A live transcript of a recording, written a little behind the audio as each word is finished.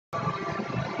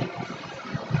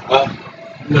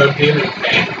No demon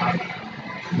fan.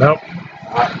 Nope.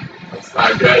 That's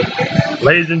not good.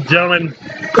 Ladies and gentlemen,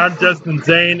 I'm Justin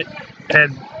Zane,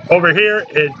 and over here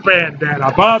is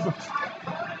Bandana Bob.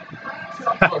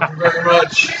 Thank you very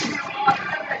much.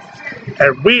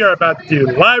 And we are about to do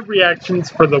live reactions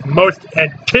for the most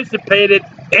anticipated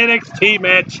NXT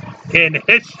match in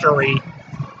history.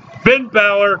 Finn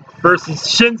Balor versus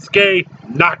Shinsuke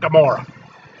Nakamura.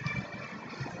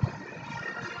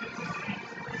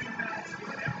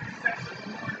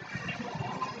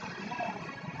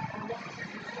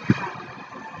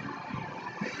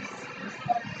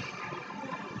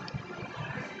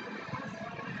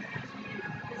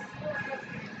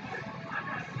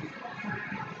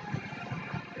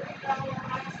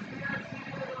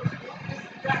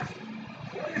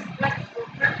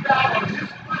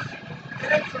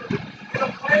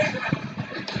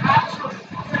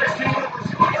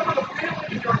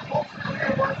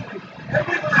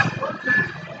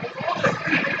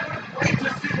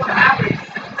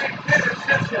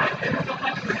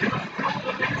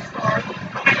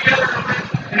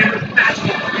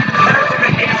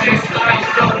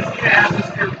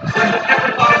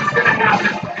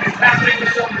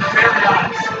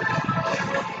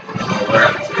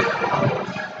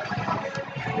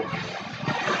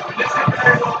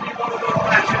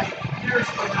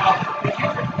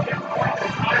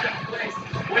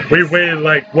 We waited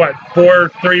like, what,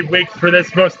 3 weeks for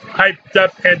this most hyped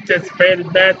up, anticipated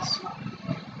match?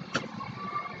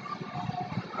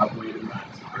 I've waited my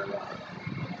entire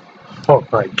life. Oh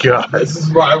my god. This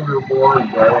is why we were born,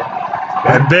 bro.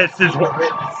 And this is what,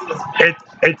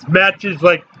 it's matches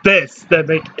like this that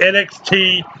make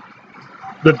NXT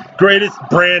the greatest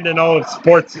brand in all of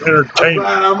sports entertainment.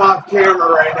 I'm glad I'm off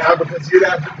camera right now because you'd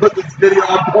have to put this video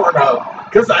on Pornhub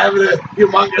because I have a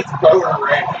humongous boner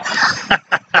right now.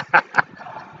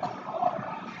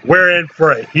 We're in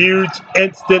for a huge,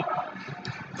 instant,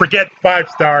 forget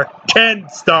 5-star,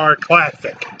 10-star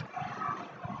classic.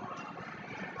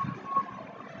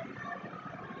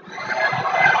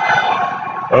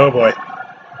 Oh boy.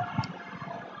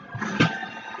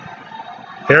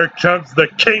 Here comes the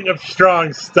King of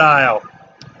Strong Style.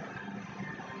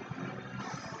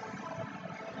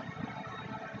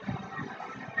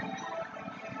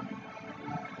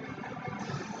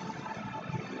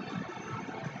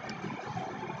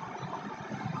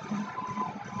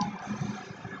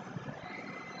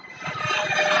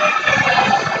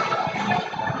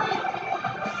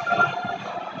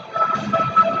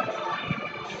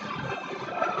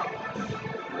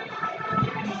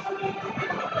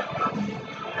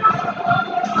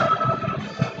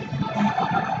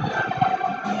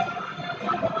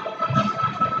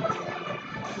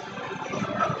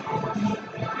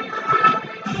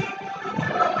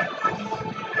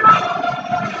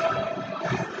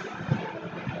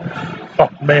 Oh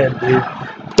man, dude.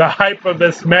 The hype of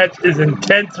this match is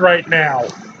intense right now.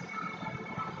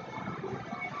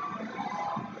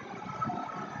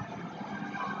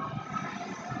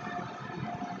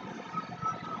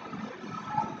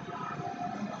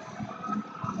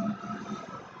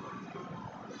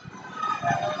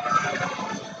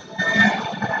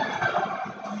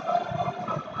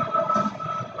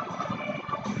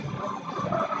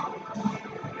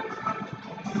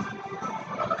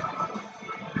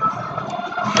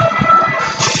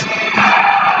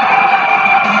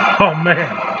 Oh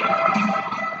man.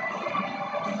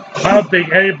 I don't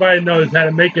think anybody knows how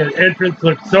to make an entrance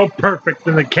look so perfect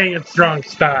in the King of Strong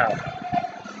Style.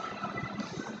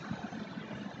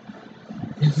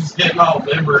 He's just getting all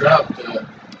limbered up to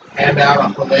hand out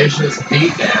a hellacious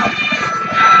beatdown.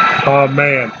 Oh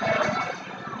man.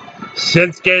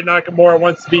 Shinsuke Nakamura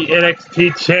wants to be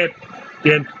NXT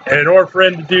champion, and in order for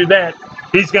him to do that,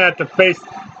 he's going to have to face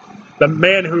the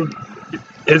man who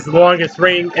is the longest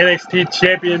reigning NXT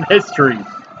champion in history,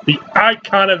 the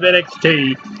icon of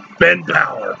NXT, Finn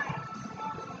Balor.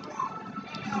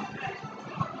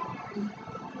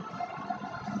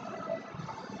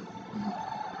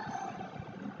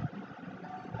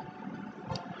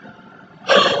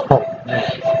 Oh,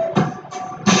 man.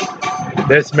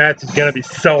 This match is going to be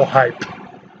so hype.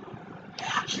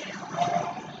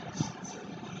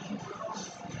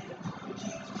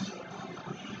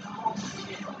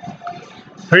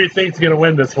 Who do you think's going to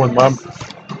win this one, Mom? Come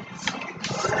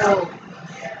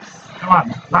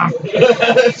on, Mom.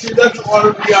 She doesn't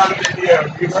want to be on video,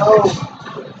 you know?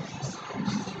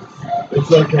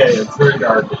 It's okay, it's very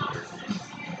dark.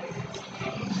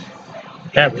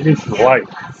 Yeah, we need some light.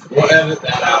 We'll edit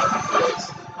that out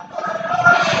afterwards.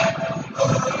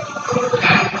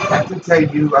 I have to tell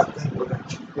you, I think we're going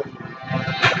to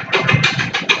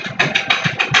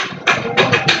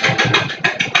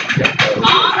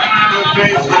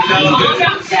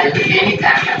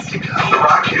That has to go. The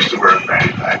Rock used to wear a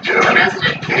fanny pack too.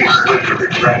 He lived to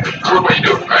regret it. What are you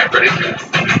doing? Right, ready?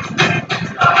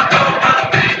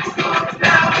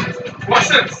 What's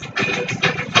this?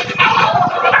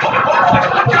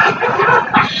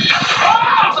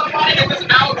 Somebody get this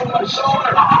out on my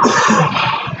shoulder.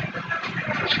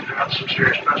 You've got some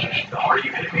serious business. Are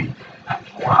you kidding me?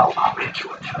 Well, I'll get to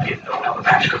it. I didn't know how the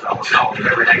match because I was calling you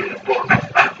every day in the book.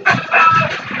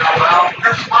 Well,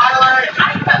 you're smiling.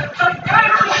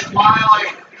 You're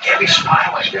smiling. You can't be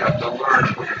smiling. You have to learn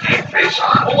to put your game face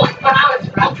on. Holy cow, it's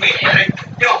about me, man.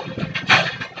 Yo.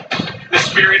 The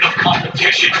spirit of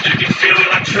competition. You can feel the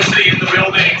electricity in the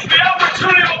building. The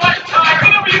opportunity of a lifetime.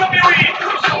 WWE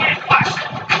Cruiserweight Classic.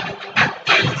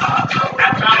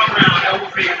 At Battleground, I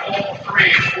will be all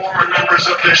three former members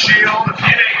of the Shield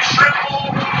in a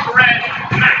triple threat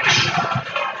match.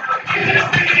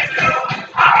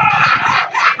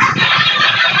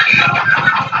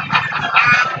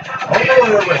 I don't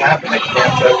know whatever happened to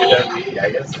WWE. I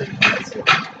guess they canceled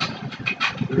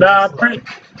it. Nah,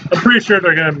 I'm pretty sure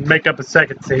they're gonna make up a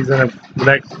second season of the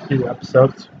next few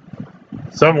episodes.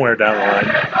 Somewhere down the line.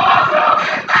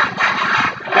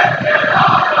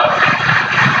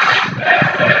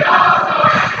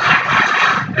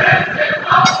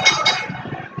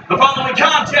 The following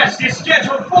contest is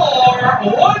scheduled for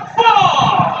one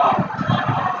fall.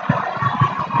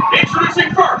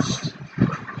 Introducing first,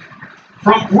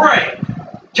 from Bray,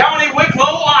 County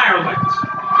Wicklow, Ireland,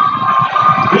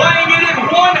 weighing in at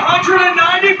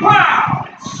 190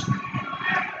 pounds,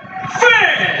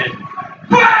 Finn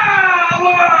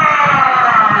Balor!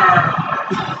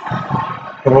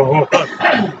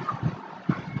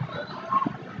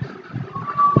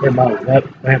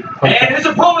 And his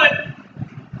opponent,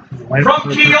 from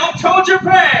Kyoto,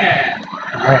 Japan,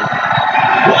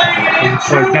 weighing in at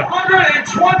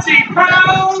 220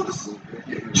 pounds,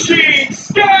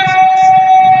 Shinsuke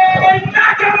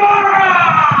Nakamura!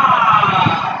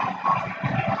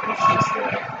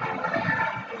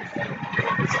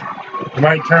 You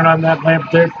might turn on that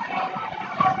lamp there.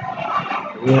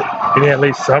 You need at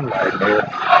least some light there.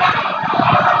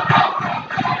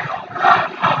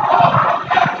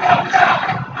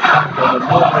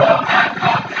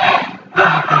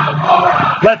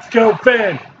 Let's go,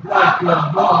 Finn!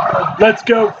 Let's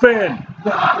go, Finn!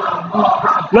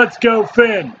 Let's go,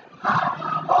 Finn!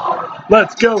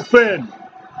 Let's go, Finn!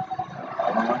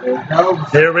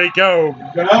 Here we go.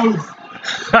 Goes.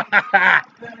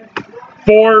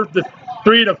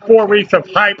 3 to 4 weeks of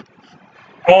hype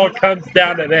all comes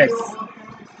down to this.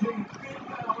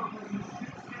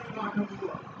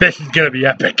 This is gonna be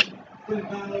epic.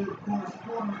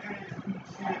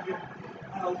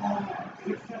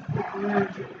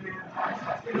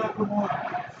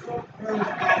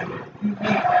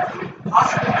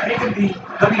 Possibly taken the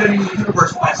WWE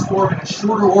Universe by storm in a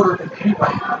shorter order than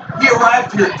anybody. He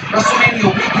arrived here WrestleMania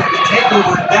weekend at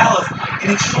TakeOver in Dallas,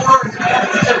 and in short order he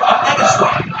was a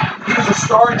megastar. He was a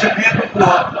star in Japan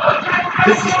before.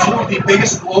 This is two of the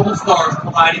biggest global stars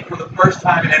colliding for the first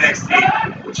time in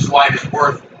NXT, which is why it is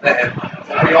worth the head.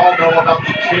 We all know about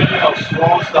the champion of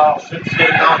strong style, Shinsuke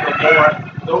Nakamura.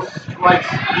 Those strikes,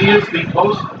 he is the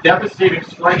most devastating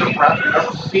striker perhaps we've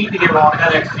ever seen here on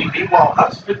NXT. Meanwhile, how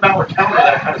does Finn Balor counter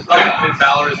that kind of stuff? Finn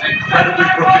Balor is an incredibly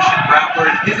proficient grappler,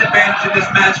 and his advantage in this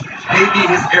match may be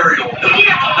his aerial.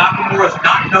 Nakamura is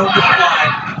not known to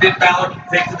fly. Finn Balor can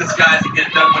take to the skies and get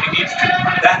it done when he needs to.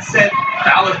 That said,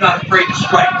 Balor's not afraid to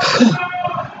strike.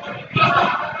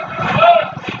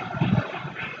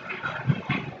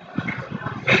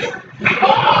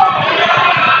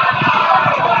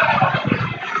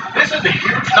 This is a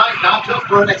huge night, not just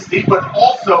for NXT, but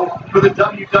also for the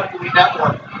WWE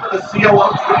Network. The COO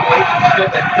Triple H said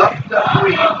that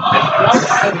WWE has launched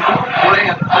a new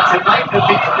brand, and tonight,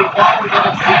 immediately following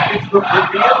NXT, it's the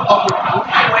reveal of the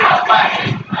Cruiserweight Classic.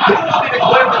 Who will be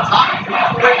declared the top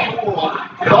cruiserweight in the world?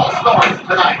 It all starts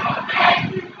tonight.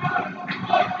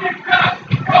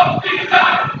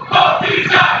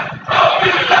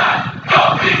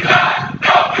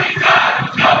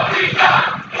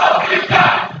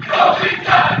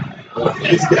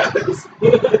 These guys.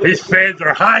 These fans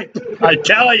are hype, I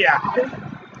tell ya.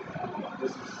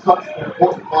 This is such an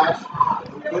important match.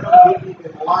 The winner will be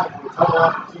in line for the title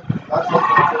opportunity. That's what's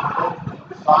going to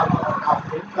decide on how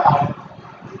Finn Balor,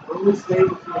 the early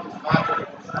stages of this match,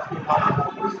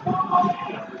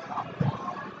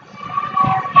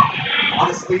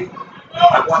 Honestly,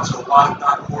 I watch a lot of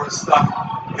Nakamura stuff.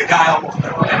 The guy almost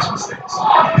never makes mistakes.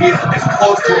 He is as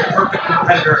close to a perfect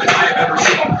competitor as I have ever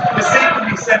seen. The same can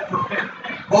be said for Finn.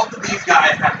 Both of these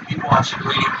guys have to be watching,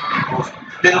 waiting for the most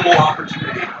minimal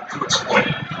opportunity to exploit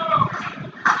it.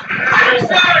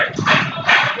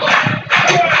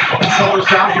 Shoulders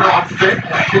down here on Finn.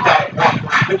 Kick out at one for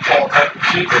pinfall type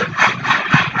procedure.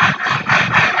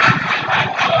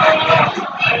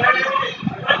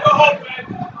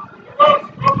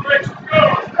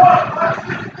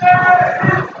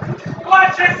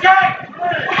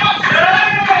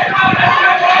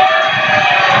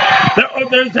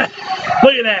 There's that.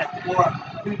 Look at that.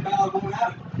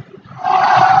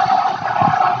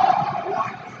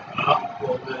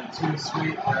 Too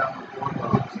sweet around the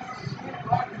foremost.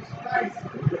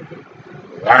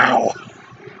 Wow.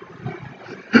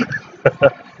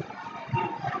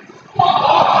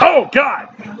 Oh, God.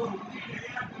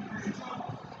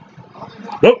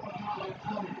 Nope.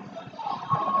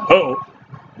 Uh-oh.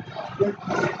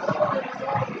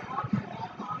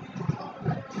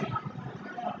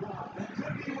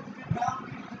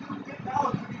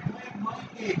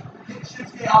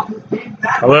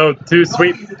 Hello, too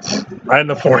sweet. Right in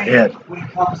the forehead. When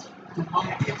it comes to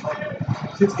money, it's like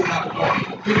Shinsuke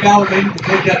Nakamura. Finn Balor made him to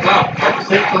take that route. At the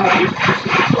same time, he's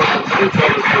for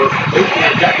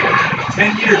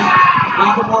 10 years.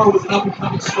 Nakamura was an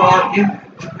up-and-coming star in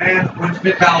Japan when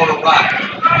Finn Balor arrived.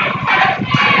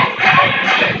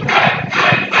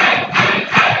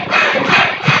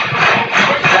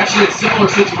 It's actually a similar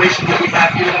situation that we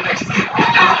have here in NXT.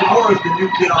 Nakamura is the new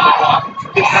kid on the block.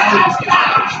 Finn Balor is the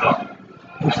established star.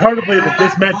 It's hard to believe that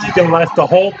this match is going to last the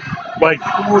whole, like,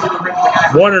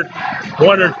 1 or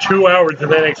 2 hours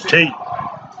of NXT.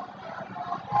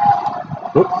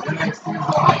 Whoops. NXT is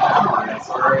on now. It's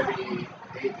already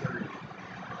 8:30.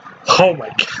 Oh, my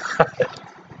God.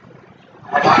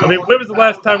 I mean, when was the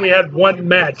last time we had one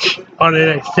match on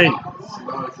NXT?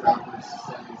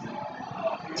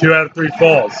 2 out of 3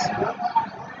 falls.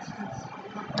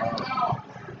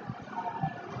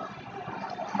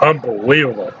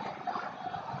 Unbelievable.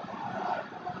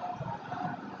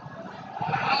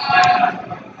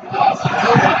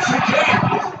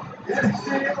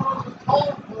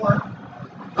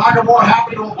 Nakamura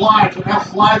happy to oblige and now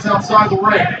slides outside the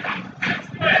ring.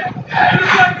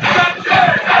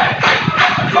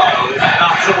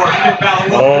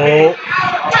 Oh.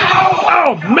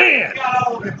 Oh, man. Right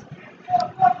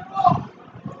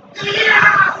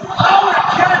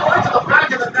to the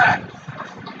back of the neck.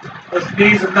 Those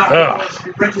knees of Nakamura should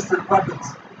be registered weapons.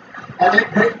 And it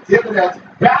paid dividends.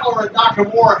 Balor and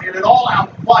Nakamura in an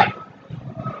all-out fight.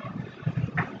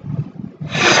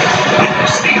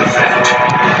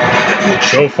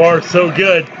 So far, so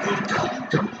good.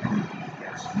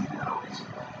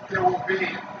 There will be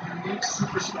unique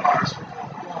superstars for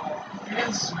both Raw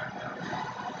and SmackDown.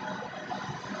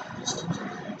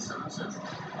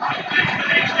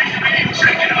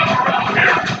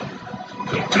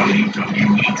 The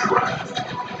WWE Draft.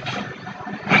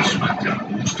 And SmackDown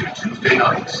Tuesday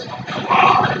nights.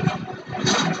 Live.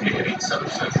 This Tuesday at 8, 7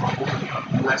 Central only on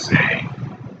USA.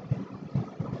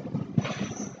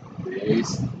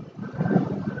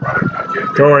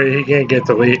 Corey, he can't get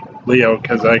to Leo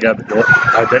because I got the door.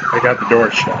 I got the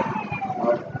door shut.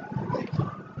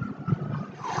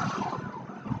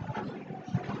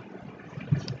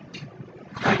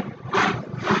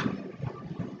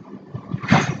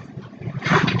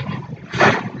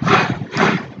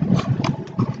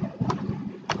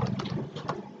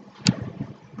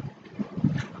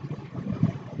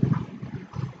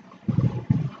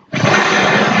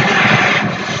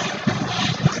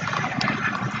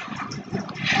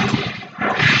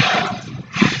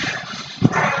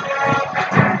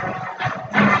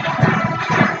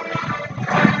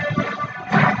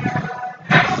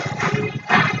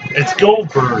 It's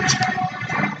Goldberg.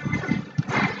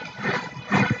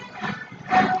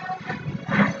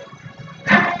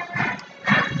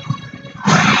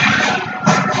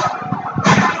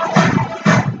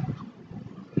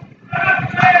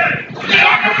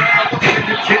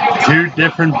 Two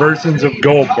different versions of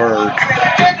Goldberg.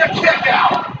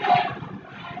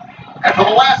 And for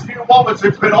the last few moments,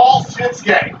 it's been all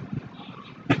Shinsuke.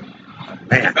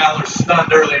 Man. Balor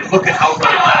stunned earlier. Look at how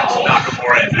relaxed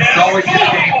Nakamura is. It's always his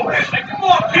game plan.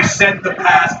 You set the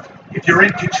past. If you're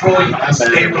in control, you can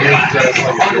stay relaxed. It's the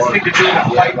hardest thing to do in a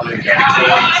fight. You can't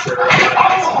control.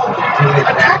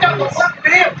 Check out the left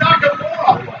knee of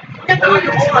Nakamura. Get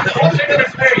Nakamura. The whole thing in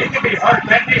his face. He can be hurt,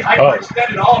 bendy,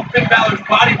 hyperextended, all of Finn Balor's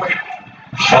body weight.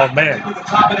 Oh, man.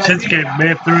 Shinsuke may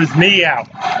have threw his knee out.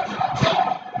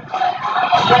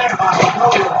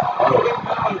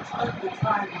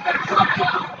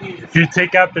 If you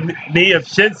take out the knee of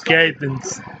Shinsuke,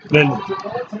 then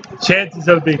chances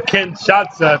of the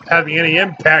Kinshasa having any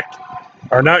impact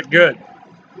are not good.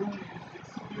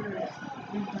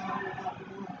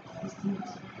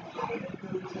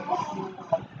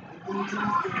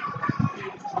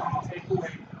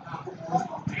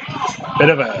 Bit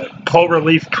of a cold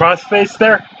relief crossface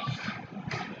there.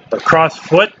 Or cross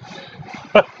foot.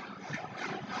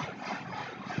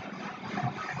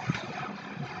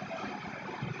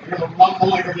 Here's a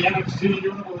rumbling of the NXT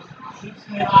Universe.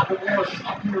 Shinsuke Nakamura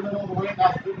stuck in the middle of the ring.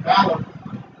 Now Finn Balor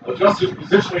adjusts his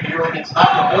positioning here against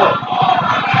Nakamura.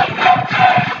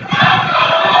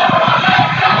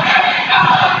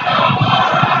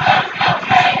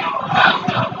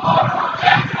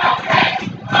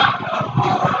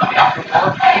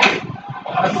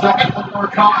 On a second, looking for a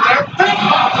counter there. Finn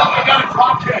pops up and got a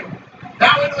drop kick.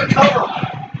 Now into the cover.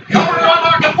 Cover on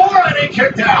Nakamura and he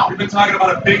kicked out. We've been talking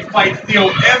about a big fight feel.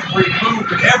 Every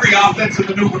move and every offensive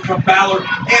maneuver from Balor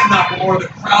and Nakamura. The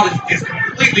crowd is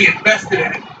completely invested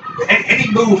in it. Any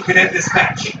move can end this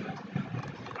match.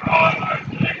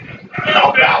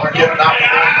 Now Balor getting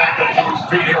Nakamura back up to his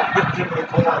feet here. Whipped into the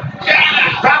corner.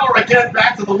 And Balor again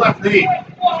back to the left knee.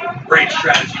 Great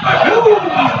strategy by Balor.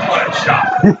 What a shot.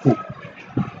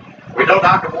 We know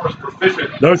Nakamura's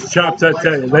proficient. Those chops, I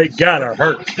tell you, they gotta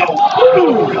hurt.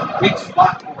 Weak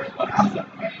spot for it.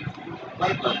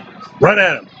 Run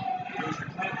at him.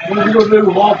 What are you going to do?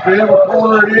 Walk to every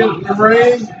corner it is in the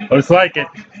ring? Looks like it.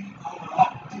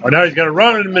 Oh, now he's gonna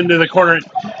run him into the corner.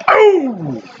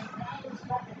 Oh!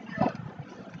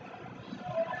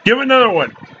 Give him another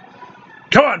one.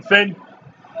 Come on, Finn.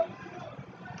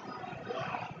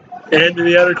 Into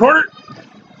the other corner.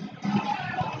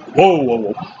 Whoa, whoa,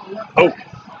 whoa. Oh.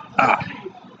 Ah.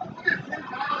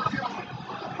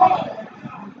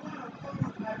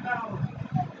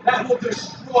 That will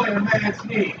destroy a man's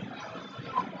knee.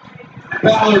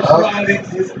 Balor's driving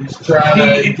his He's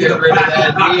trying to get rid of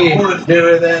that knee. Get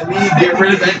rid of that knee. Get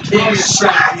rid of that king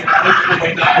shot.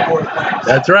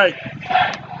 That's right.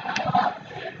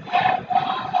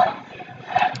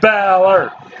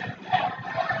 Balor.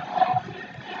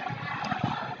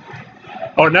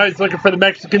 Oh, now he's looking for the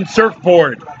Mexican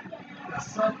surfboard.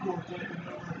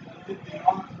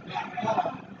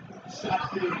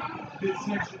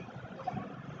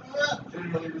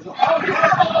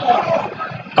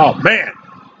 Oh, man.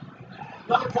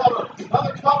 Another cover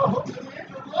hook to the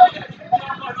injured leg and it came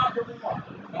down by Nakamura.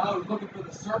 I was looking for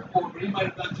the surfboard, but he might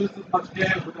have done just as much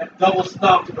damage with that double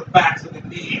stomp to the backs of the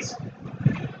knees.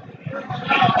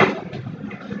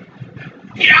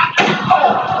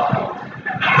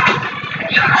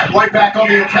 Right back on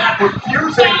the attack,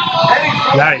 refusing any.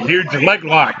 That huge leg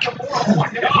lock. I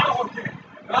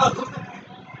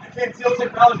can't see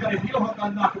if Balor's got a heel hook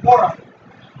on Nakamura.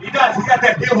 He does. He's got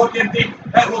that heel hook in deep.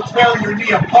 That will tear your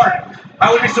knee apart.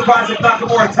 I would be surprised if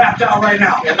Nakamura tapped out right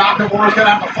now. And Nakamura's going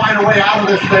to have to find a way out of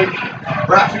this thing.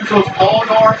 Perhaps use those long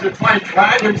arms to try and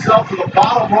drag himself to the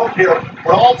bottom rope here.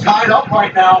 We're all tied up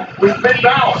right now with Finn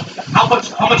Balor. How much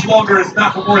longer is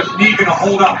Nakamura's knee going to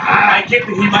hold up? I get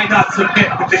that he might not submit,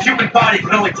 but the human body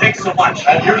can only take so much.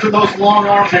 And using those long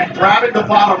arms and grabbing the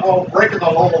bottom rope, breaking the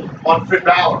hold on Finn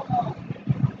Balor.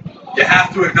 You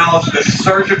have to acknowledge the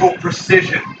surgical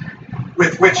precision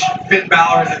with which Finn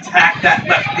Balor has attacked that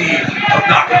left knee of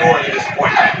Nakamura at this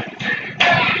point.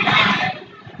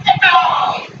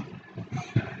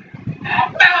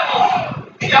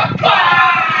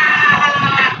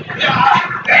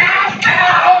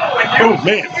 Oh,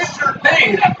 man.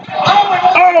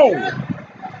 Oh!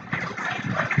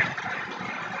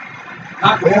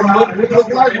 It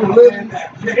looks like we're living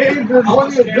games and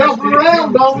when you jump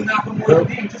around, don't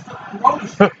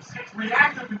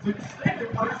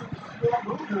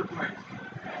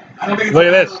Look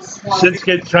at this.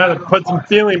 Shinsuke's trying to put some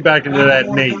feeling back into that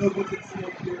knee.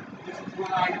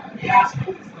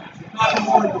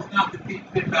 Nakamura does not defeat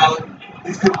Finn Balor.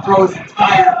 He's going to throw his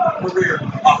entire career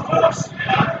off course.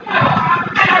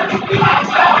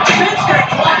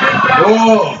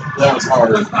 Oh, that was hard.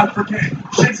 Let's not forget,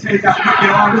 Shinsuke got wicked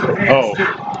arms and hands too.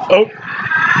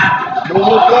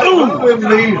 Them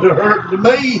knees are hurting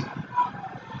me.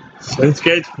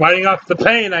 Shinsuke's fighting off the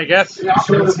pain, I guess.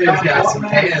 Shinsuke's got some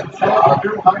hands.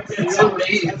 It's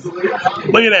amazing.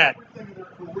 Look at that.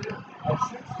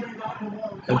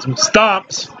 And some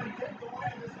stomps.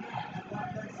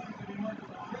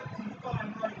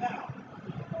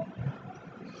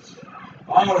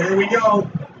 Oh, here we go.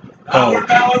 Now where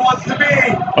Balor wants to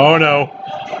be. Oh, no.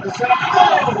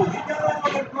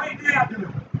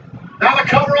 Now the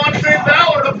cover on Finn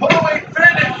Balor to put away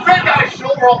Finn, and Finn got his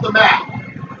shoulder off the mat.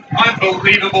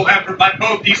 Unbelievable effort by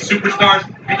both these superstars.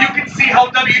 And you can see how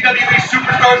WWE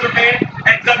superstars are made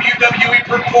at WWE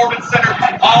Performance Center.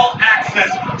 All access,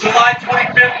 July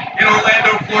 25th in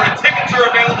Orlando, Florida. Tickets are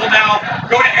available now.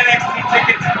 Go to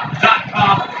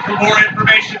NXTtickets.com for more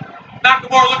information.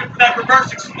 Nakamura looking for that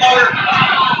reverse exploder.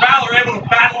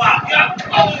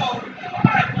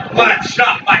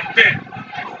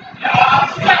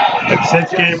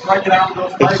 striking out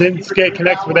those And Shinsuke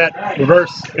connects with that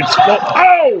reverse explode.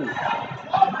 Oh!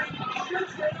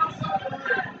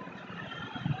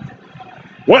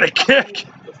 What a kick!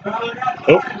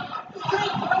 Oh.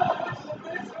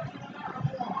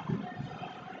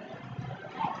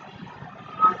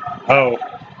 Oh.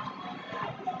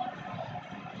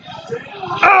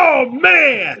 Oh,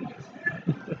 man!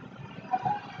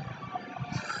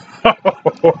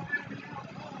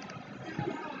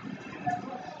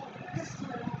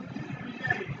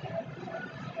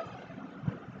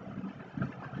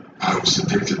 I was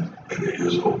addicted at 8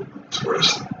 years old to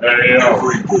wrestling. Hey, yo.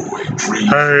 Every boy dreams.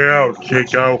 Hey, yo,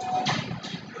 Chico.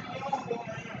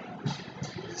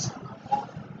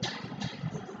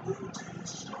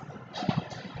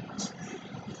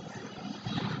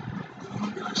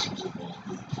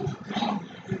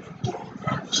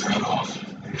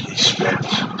 He spent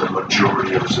the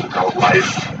majority of his adult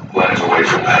life running away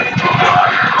from that.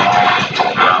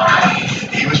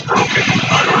 He was broken. I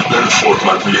earned that 4 or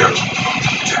 5 years.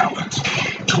 Talent,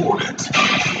 torment,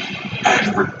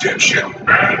 and redemption.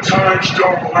 Bad times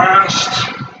don't last,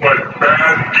 but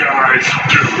bad guys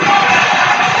do.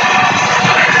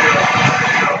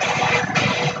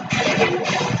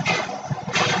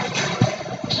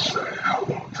 Say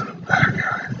hello to the bad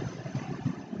guy.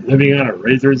 Living on a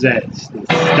razor's edge. The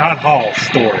Scott Hall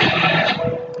story.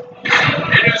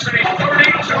 It is a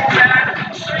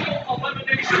 32-man single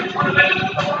elimination tournament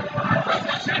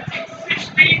representing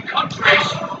 16 countries.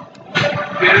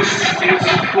 This is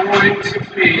going to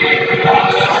be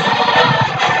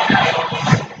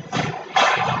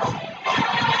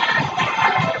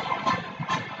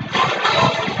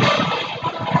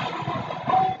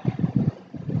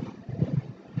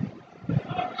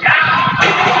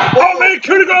Oh, man,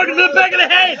 coup de grace to the back of the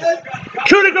head!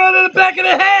 Coup de grace to the back of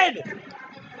the head!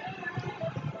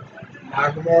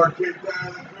 Nakamura kicked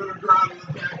down and put a ground in the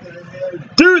back of the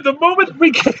head. Dude, the moment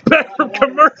we get back from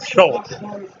commercial.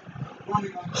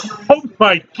 Oh,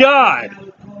 my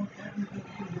God.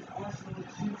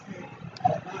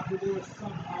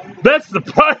 That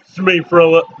surprised me for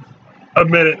a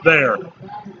minute there.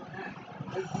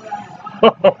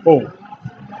 Oh,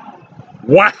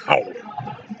 wow.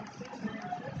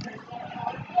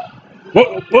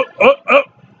 Whoa, whoa, oh, oh.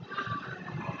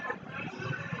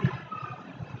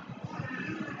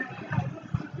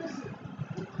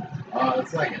 Oh,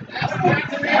 it's like a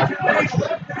nasty half.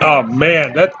 Oh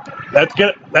man, that's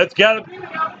gotta.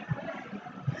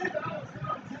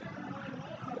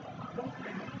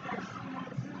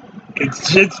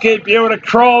 Shinsuke be able to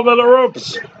crawl over the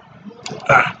ropes.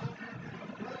 Ah.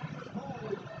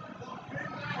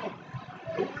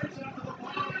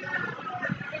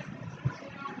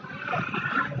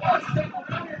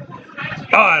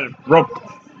 Ah, rope.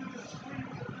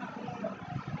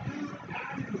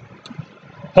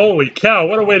 Holy cow,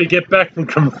 what a way to get back from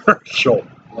commercial.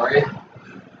 Right?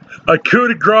 A coup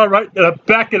de grace right in the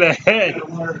back of the head.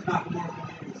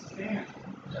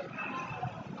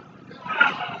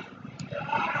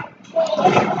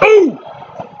 Ooh!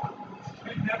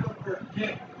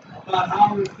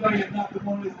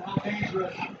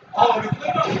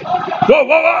 Whoa,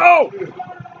 whoa, whoa, whoa!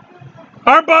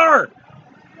 Armbar!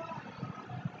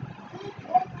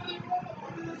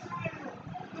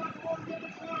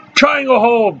 Triangle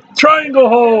hold! Triangle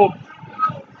hold!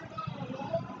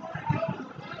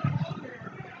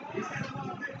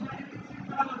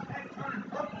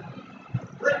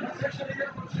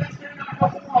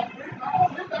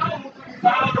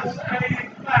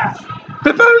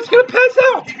 The Balor's gonna pass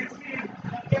out!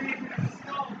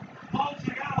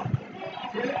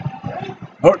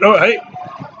 Oh, no, hey!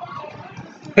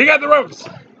 He got the ropes!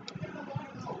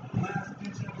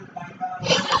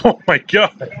 Oh my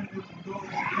God!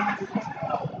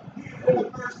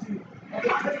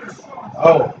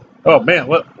 Oh. Oh man,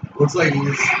 look. Looks like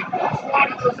he's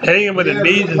Hitting him with a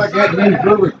knee. Like that knee's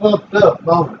really fucked up,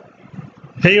 don't it?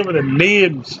 Hitting him with a knee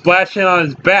and splashing on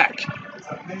his back.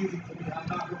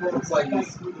 Looks like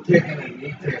he's kicking a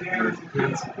knee kick or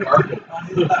doing some carpet.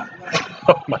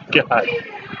 Oh my God.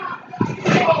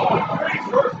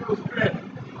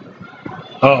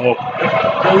 Uh-oh.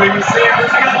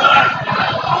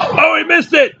 Oh, he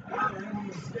missed it!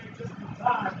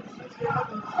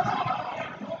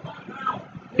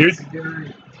 Here's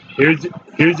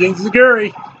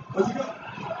Inzaguri.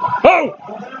 Oh!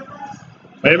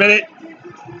 Wait a minute.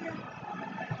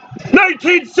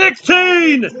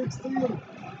 1916!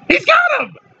 He's got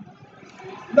him!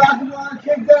 Nakamura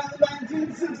kicked down in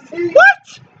 1916.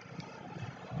 What?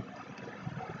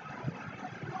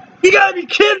 You gotta be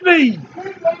kidding me!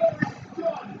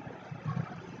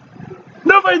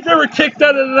 Nobody's ever kicked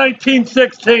out of the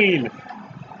 1916.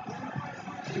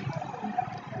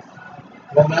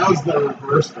 Well, now's the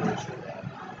reverse version.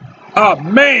 Oh,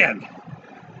 man.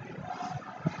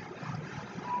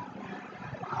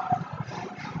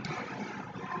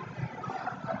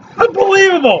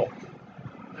 Unbelievable.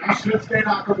 Now Shinsuke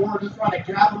Nakamura just trying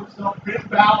to gather himself. Finn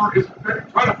Balor is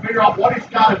trying to figure out what he's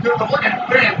got to do. But look at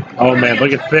Finn. Oh, man,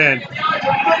 look at Finn. Finn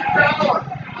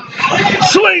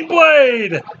Sling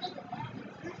blade.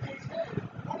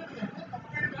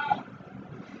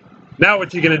 Now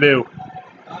what's he going to do?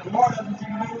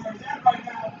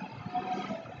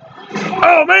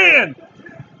 Oh, man.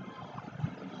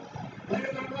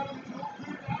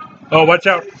 Oh, watch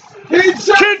out.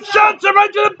 Kinshasa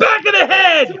right to the back of the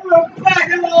head.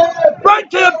 Right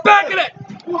to the back of the head.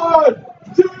 1,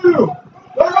 2. No,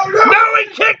 he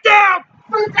kicked out.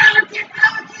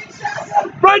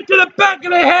 Right to the back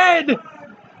of the head.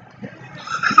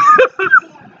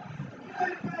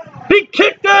 He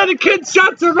kicked out of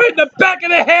Kinshasa right in the back of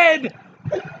the head.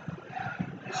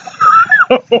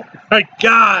 Oh, my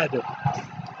God.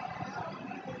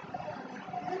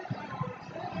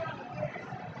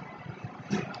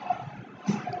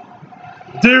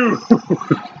 Dude.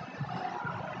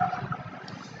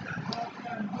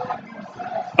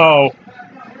 Oh.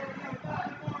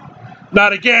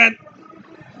 Not again.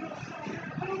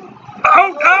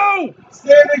 Oh, no.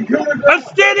 Standing coup de grace. A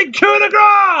standing coup de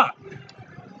grace.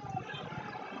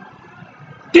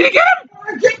 Did he get him?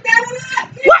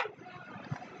 What?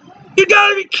 You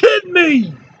gotta be kidding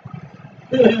me.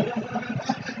 He looks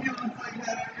like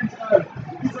that every time.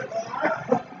 He's like,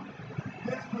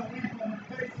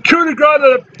 Coup de grace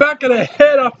to the back of the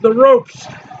head off the ropes.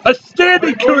 A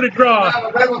standing coup de grace.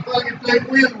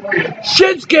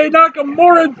 Shinsuke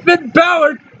Nakamura and Finn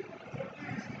Balor.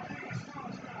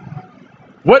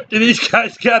 What do these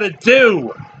guys gotta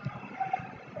do?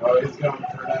 oh, he's going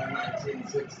for that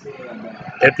 1916.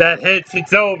 If that hits,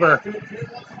 it's over.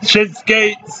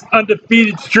 Shinsuke's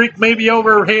undefeated streak may be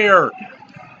over here.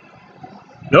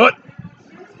 Know it?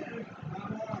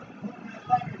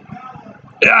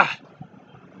 Yeah.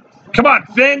 Come on,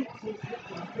 Finn.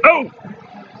 Oh.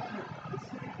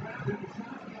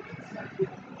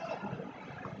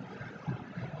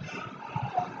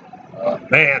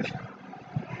 Man.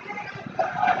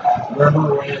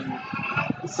 Remember when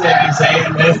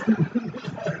Zane did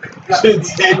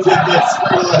Shinsuke did this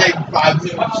for like 5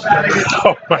 minutes straight?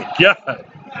 Oh my God.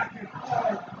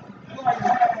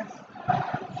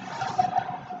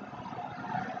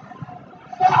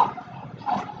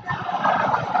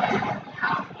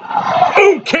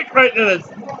 Oh, kick right to this.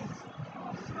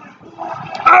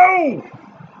 Oh!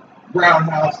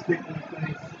 Roundhouse kick in the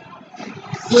face.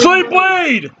 Sling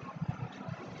blade!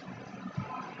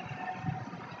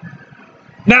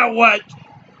 Now what?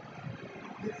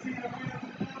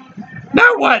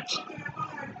 Now what?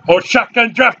 Oh,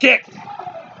 shotgun drop kick.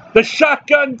 The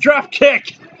shotgun drop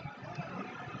kick.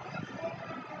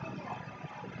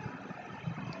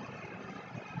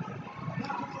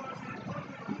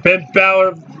 Finn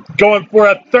Balor going for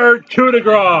a third coup de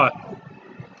grace.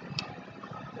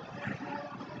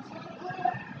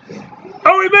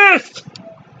 Oh, he missed!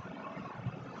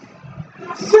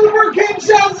 Super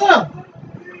Kinshasa!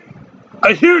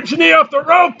 A huge knee off the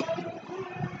rope.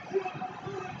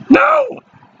 No!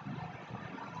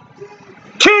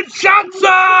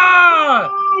 Kinshasa!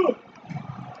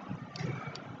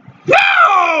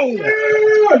 No!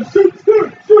 Yeah! Shoot!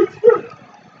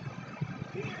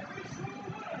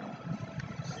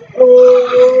 Oh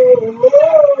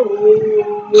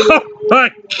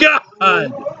my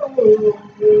God!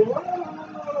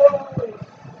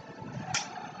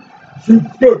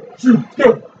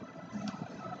 Shoot!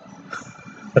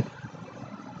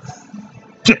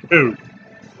 Dude.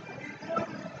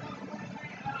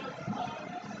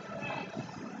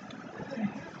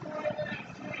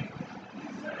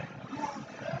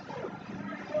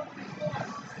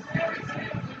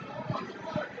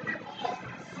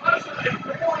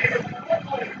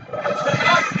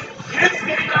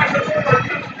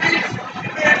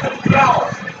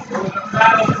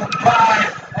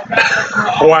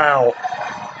 Wow.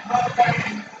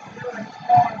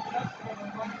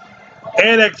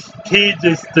 NXT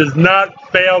just does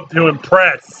not fail to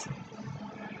impress.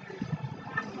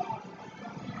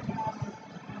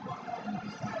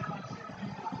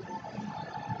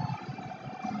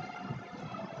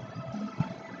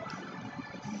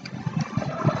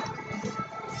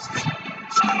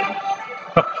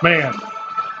 Oh, man.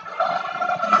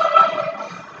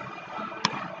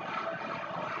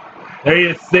 There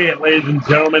you see it, ladies and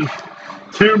gentlemen.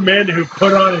 Two men who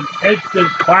put on an instant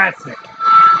classic.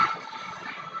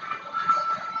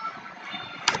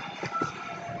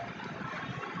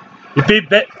 If he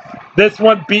bet this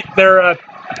one beat their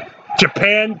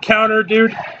Japan counter,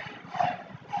 dude.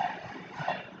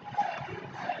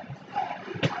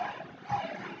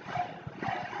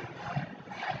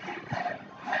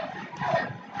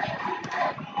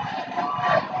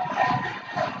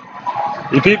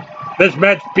 You think this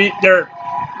match beat their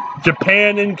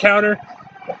Japan encounter,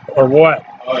 or what?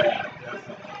 Oh yeah,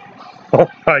 definitely. Oh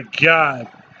my God!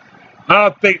 I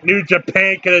don't think New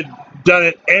Japan could have done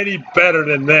it any better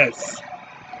than this.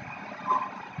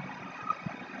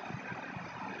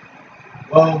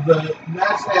 Well, the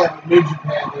match they had with New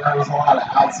Japan, there was a lot of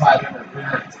outside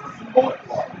interference with the Bullet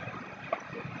Club.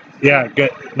 Yeah,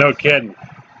 good. No kidding.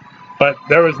 But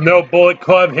there was no Bullet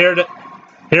Club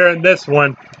here in this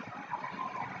one.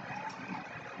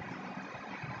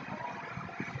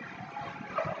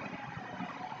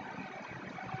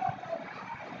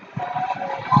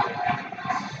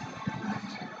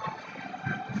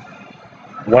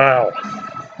 Wow.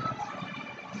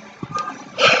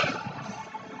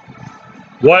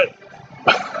 What?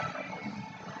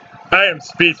 I am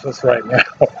speechless right now.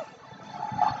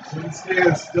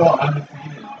 Shinsuke is still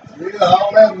undefeated.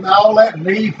 Yeah, all that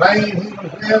knee pain,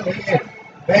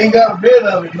 he ain't got a bit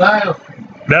of it now.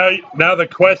 Now the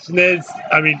question is,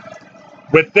 I mean,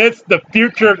 with this, the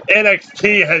future of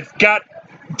NXT has got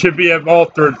to be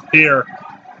altered here.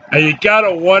 And you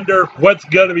gotta wonder what's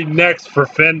gonna be next for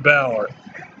Finn Balor.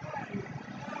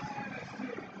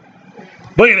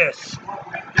 Look at this.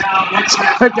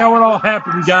 Check out what all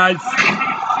happened, guys.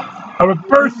 On the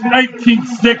first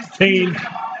 1916,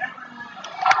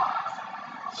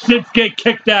 Shinsuke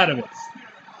kicked out of it.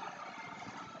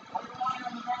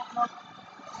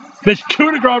 This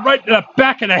coup de grace right to the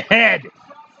back of the head.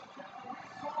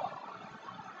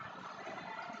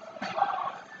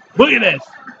 Look at this.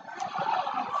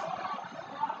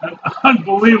 An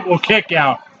unbelievable kick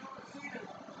out.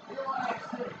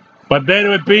 But then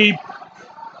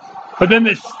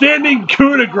the standing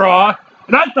coup de grace,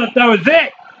 and I thought that was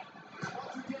it.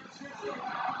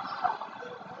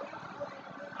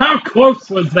 How close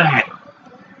was that?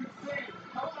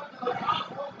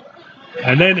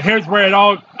 And then here's where it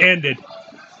all ended.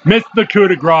 Missed the coup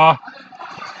de grace.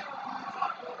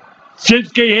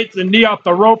 Shinsuke hits the knee off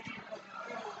the rope.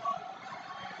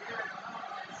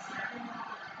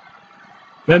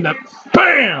 Then the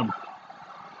BAM!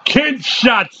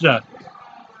 Kinshasa.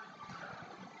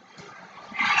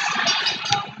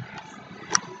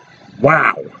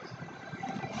 Wow.